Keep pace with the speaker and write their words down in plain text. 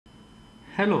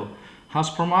Hello, as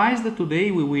promised,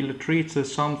 today we will treat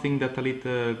something that a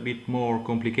little bit more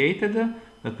complicated,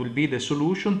 that will be the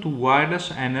solution to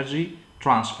wireless energy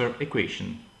transfer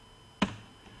equation.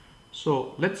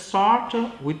 So let's start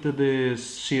with the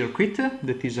circuit,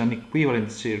 that is an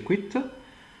equivalent circuit.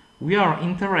 We are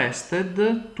interested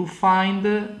to find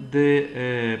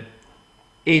the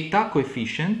eta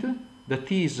coefficient,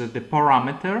 that is the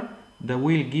parameter that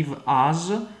will give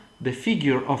us the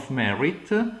figure of merit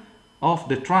of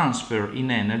the transfer in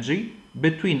energy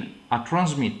between a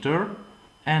transmitter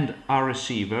and a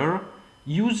receiver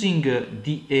using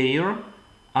the air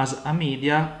as a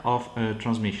media of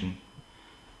transmission.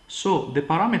 So the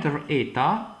parameter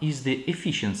eta is the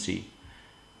efficiency,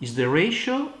 is the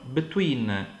ratio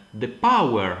between the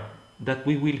power that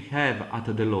we will have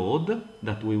at the load,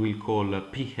 that we will call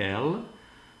PL,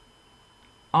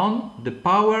 on the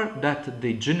power that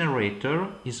the generator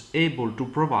is able to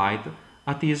provide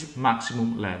at its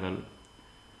maximum level.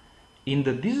 In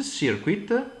this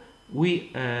circuit,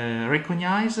 we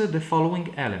recognize the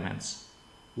following elements.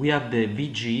 We have the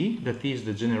Vg, that is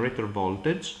the generator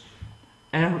voltage,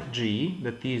 Rg,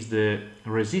 that is the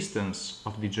resistance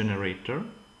of the generator,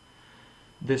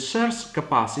 the source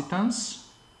capacitance,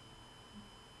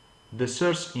 the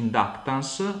source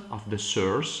inductance of the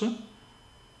source,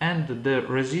 and the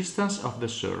resistance of the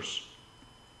source.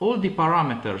 All the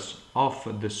parameters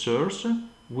of the source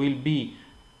will be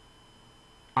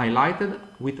highlighted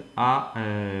with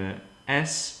a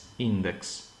S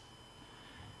index.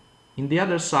 In the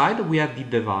other side, we have the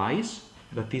device,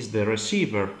 that is the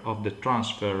receiver of the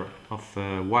transfer of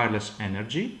wireless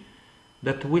energy,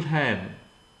 that will have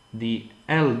the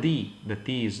LD, that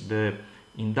is the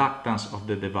inductance of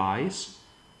the device,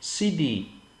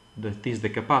 CD, that is the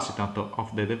capacitance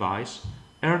of the device,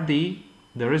 RD,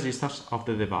 the resistance of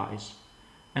the device,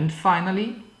 and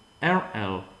finally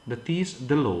RL, that is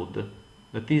the load,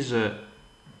 that is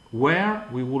where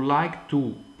we would like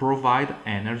to provide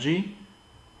energy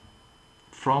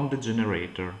from the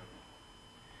generator.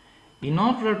 In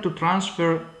order to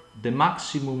transfer the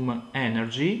maximum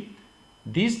energy,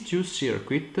 these two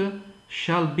circuits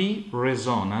shall be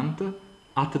resonant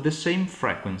at the same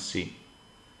frequency,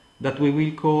 that we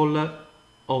will call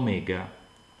omega.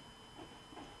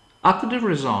 At the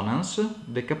resonance,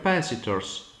 the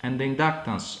capacitors and the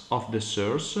inductance of the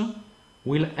source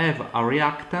will have a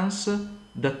reactance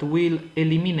that will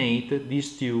eliminate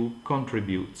these two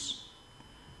contributes.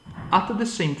 At the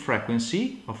same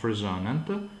frequency of resonance,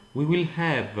 we will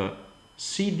have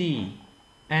CD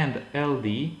and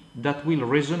LD that will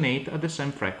resonate at the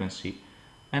same frequency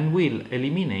and will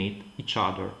eliminate each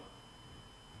other.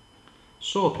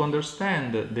 So, to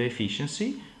understand the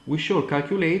efficiency, we shall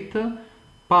calculate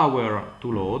power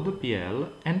to load, PL,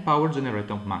 and power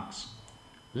generated max.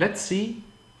 Let's see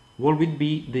what will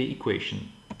be the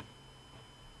equation.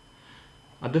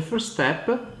 At the first step,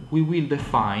 we will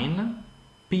define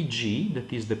Pg,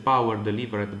 that is the power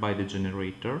delivered by the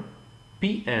generator,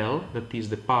 PL, that is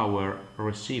the power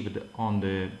received on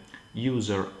the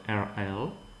user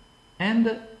RL,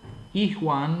 and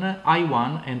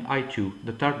I1 and I2,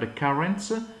 that are the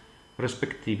currents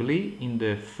respectively in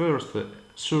the first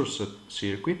source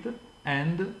circuit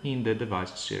and in the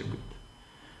device circuit.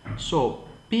 So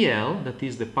PL, that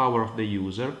is the power of the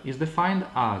user, is defined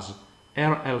as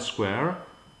RL square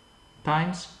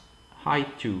times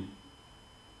I2.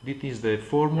 This is the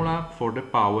formula for the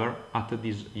power at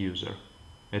this user.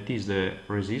 That is the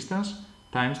resistance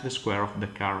times the square of the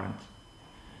current.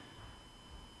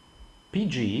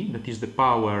 Pg, that is the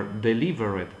power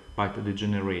delivered by the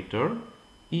generator,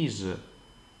 is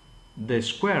the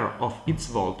square of its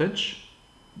voltage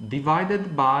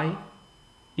divided by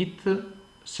its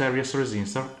series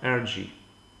resistor Rg.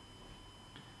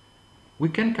 We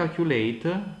can calculate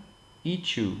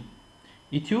E2.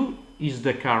 E2 is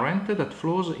the current that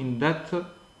flows in that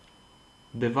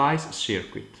device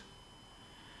circuit.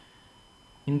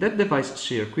 In that device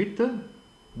circuit,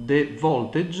 the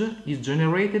voltage is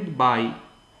generated by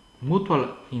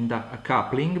mutual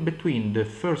coupling between the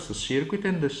first circuit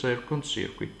and the second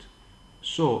circuit.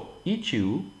 So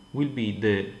E2 will be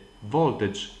the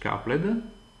voltage coupled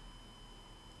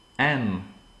and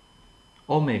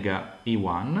omega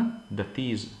E1, that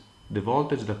is the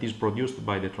voltage that is produced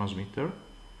by the transmitter,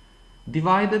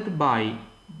 divided by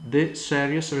the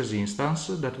series resistance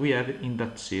that we have in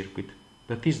that circuit,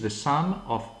 that is the sum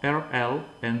of RL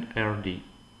and RD.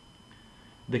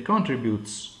 The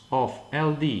contributes of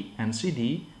LD and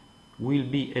CD will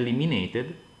be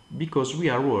eliminated because we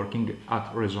are working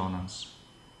at resonance.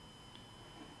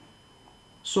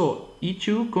 So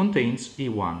E2 contains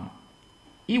E1.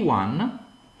 E1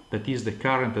 that is the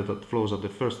current that flows at the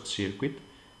first circuit,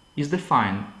 is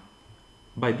defined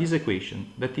by this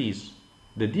equation, that is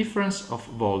the difference of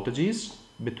voltages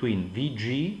between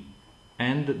Vg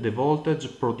and the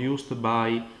voltage produced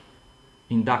by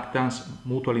inductance,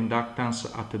 mutual inductance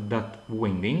at that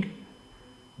winding,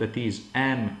 that is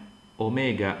M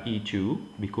omega E2,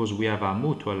 because we have a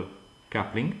mutual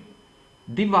coupling,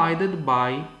 divided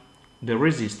by the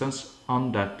resistance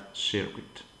on that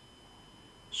circuit.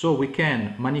 So we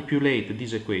can manipulate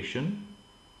this equation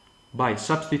by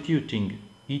substituting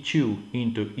E2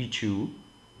 into E2,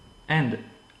 and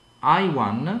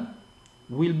I1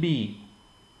 will be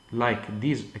like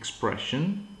this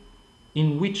expression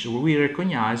in which we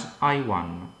recognize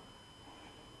I1.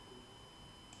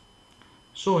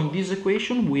 So in this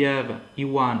equation we have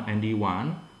E1 and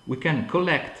E1. We can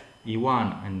collect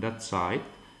E1 on that side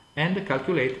and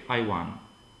calculate I1.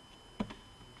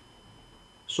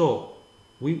 So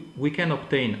we can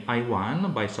obtain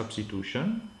I1 by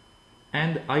substitution,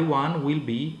 and I1 will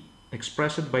be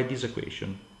expressed by this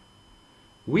equation.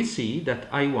 We see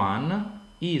that I1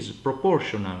 is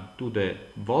proportional to the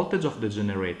voltage of the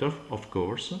generator, of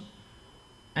course,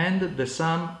 and the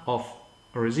sum of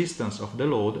resistance of the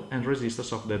load and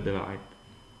resistance of the device,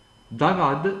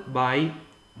 divided by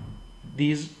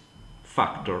this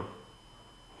factor.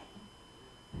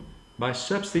 By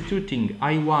substituting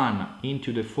I1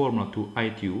 into the formula to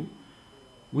I2,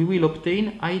 we will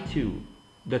obtain I2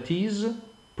 that is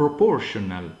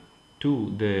proportional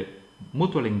to the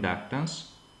mutual inductance,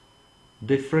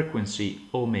 the frequency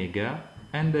omega,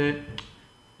 and the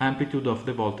amplitude of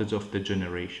the voltage of the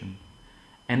generation,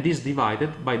 and is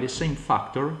divided by the same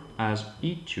factor as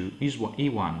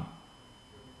E1.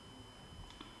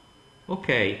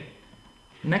 Okay,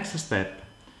 next step.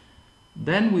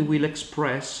 Then we will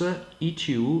express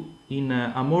E2 in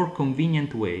a more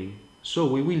convenient way. So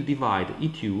we will divide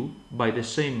E2 by the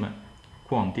same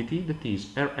quantity, that is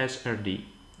RS/RD.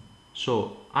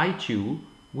 So I2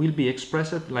 will be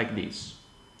expressed like this,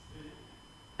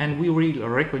 and we will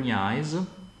recognize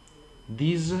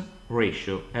this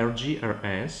ratio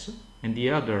RG/RS and the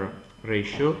other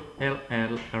ratio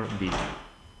LL/RD.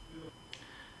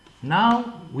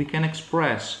 Now we can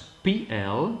express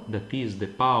PL, that is the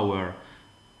power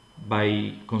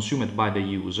consumed by the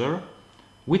user,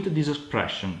 with this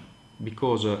expression,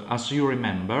 because as you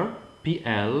remember,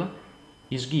 PL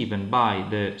is given by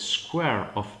the square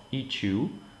of E2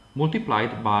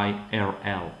 multiplied by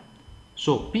RL.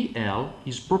 So PL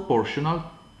is proportional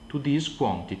to this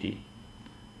quantity.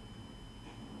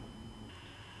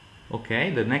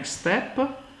 Okay, the next step,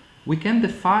 we can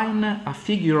define a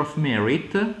figure of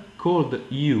merit called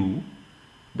U,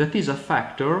 that is a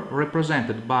factor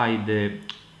represented by the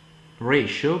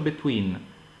ratio between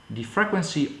the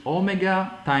frequency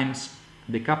omega times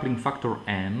the coupling factor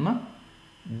M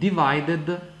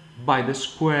divided by the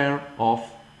square of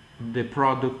the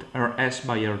product RS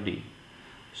by RD.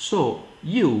 So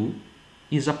U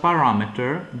is a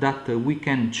parameter that we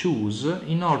can choose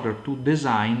in order to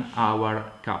design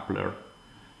our coupler,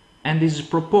 and is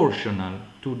proportional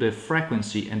to the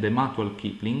frequency and the mutual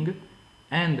coupling,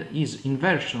 and is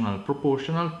inversional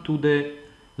proportional to the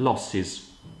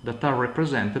losses that are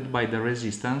represented by the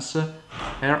resistance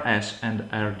RS and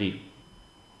RD.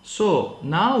 So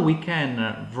now we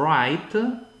can write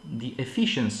the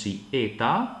efficiency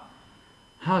eta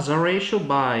as a ratio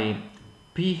by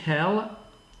PL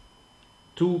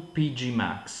to PG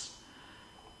max.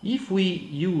 If we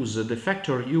use the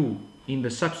factor U in the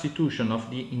substitution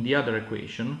in the other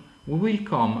equation, we will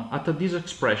come at this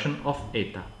expression of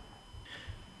eta.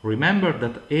 Remember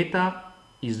that eta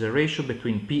is the ratio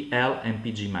between PL and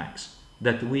PG max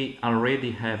that we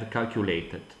already have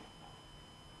calculated.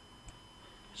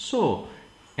 So,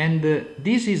 and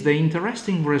this is the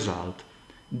interesting result.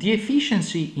 The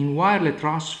efficiency in wireless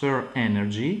transfer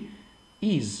energy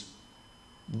is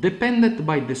dependent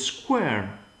by the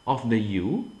square of the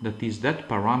U, that is that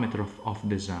parameter of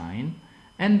design,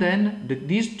 and then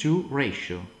these two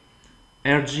ratios,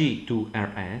 RG to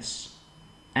RS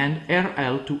and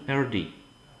RL to RD.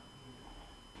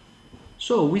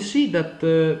 So we see that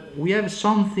we have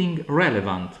something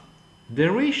relevant. The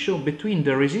ratio between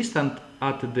the resistance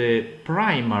at the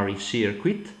primary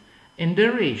circuit and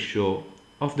the ratio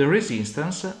of the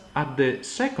resistance at the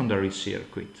secondary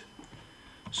circuit.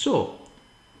 So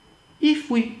if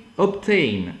we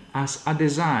obtain as a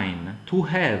design to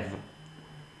have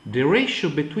the ratio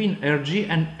between RG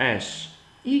and S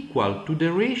equal to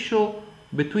the ratio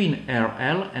between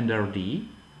RL and RD,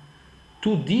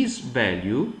 to this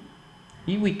value,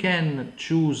 if we can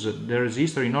choose the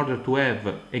resistor in order to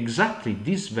have exactly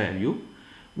this value,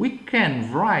 we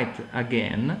can write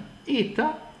again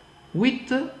eta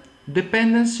with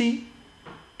dependency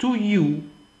to u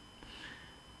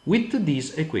with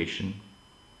this equation.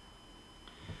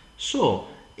 So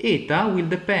eta will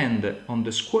depend on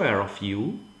the square of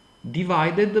u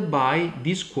divided by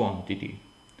this quantity.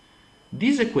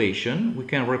 This equation, we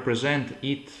can represent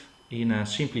it in a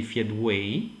simplified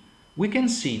way. We can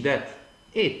see that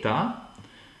eta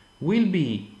will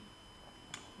be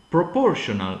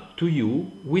proportional to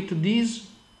u with this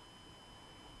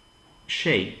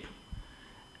shape,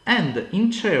 and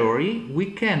in theory we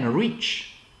can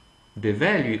reach the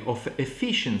value of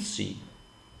efficiency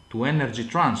to energy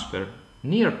transfer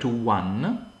near to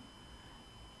 1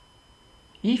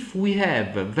 if we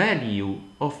have a value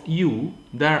of u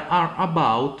that are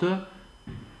about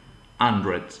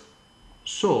 100.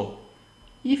 So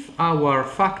if our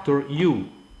factor u,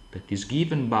 that is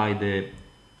given by the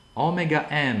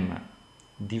omega m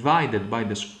divided by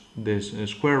the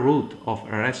square root of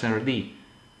RęRd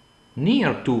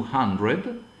near to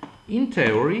 100, in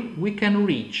theory we can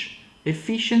reach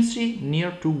efficiency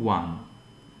near to 1.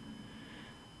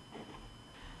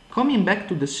 Coming back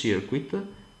to the circuit,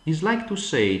 is like to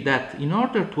say that in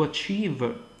order to achieve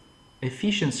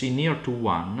efficiency near to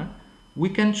 1, we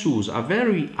can choose a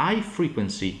very high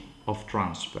frequency of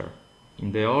transfer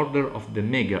in the order of the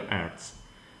megahertz.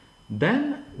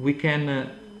 Then we can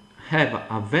have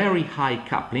a very high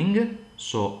coupling,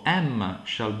 so m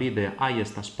shall be the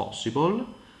highest as possible,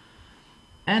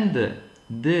 and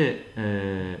the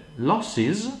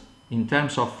losses in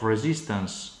terms of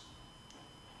resistance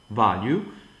value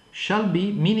shall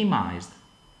be minimized.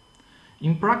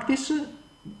 In practice,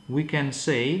 we can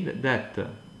say that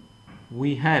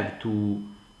we have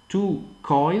two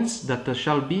coils that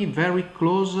shall be very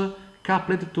close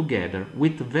coupled together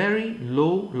with very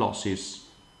low losses.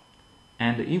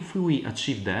 And if we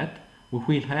achieve that, we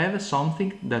will have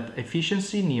something that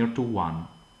efficiency near to 1.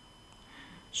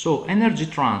 So energy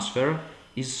transfer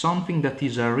is something that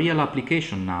is a real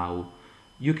application now.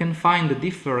 You can find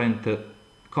different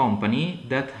companies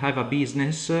that have a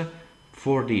business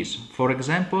for this. For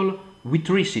example,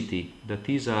 Witricity, that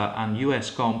is a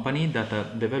US company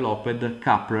that developed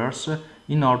couplers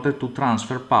in order to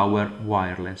transfer power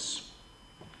wireless.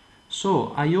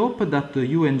 So I hope that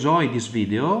you enjoy this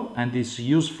video and is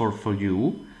useful for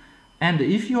you. And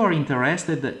if you are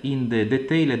interested in the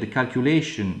detailed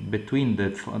calculation between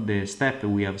the steps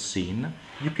we have seen,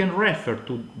 you can refer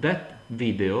to that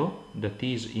video that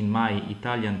is in my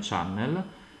Italian channel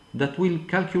that will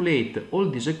calculate all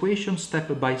these equations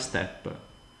step by step.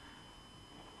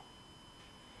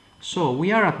 So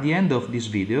we are at the end of this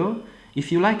video.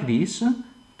 If you like this,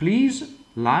 please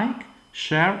like,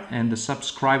 share and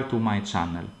subscribe to my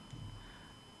channel.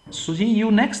 So see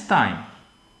you next time.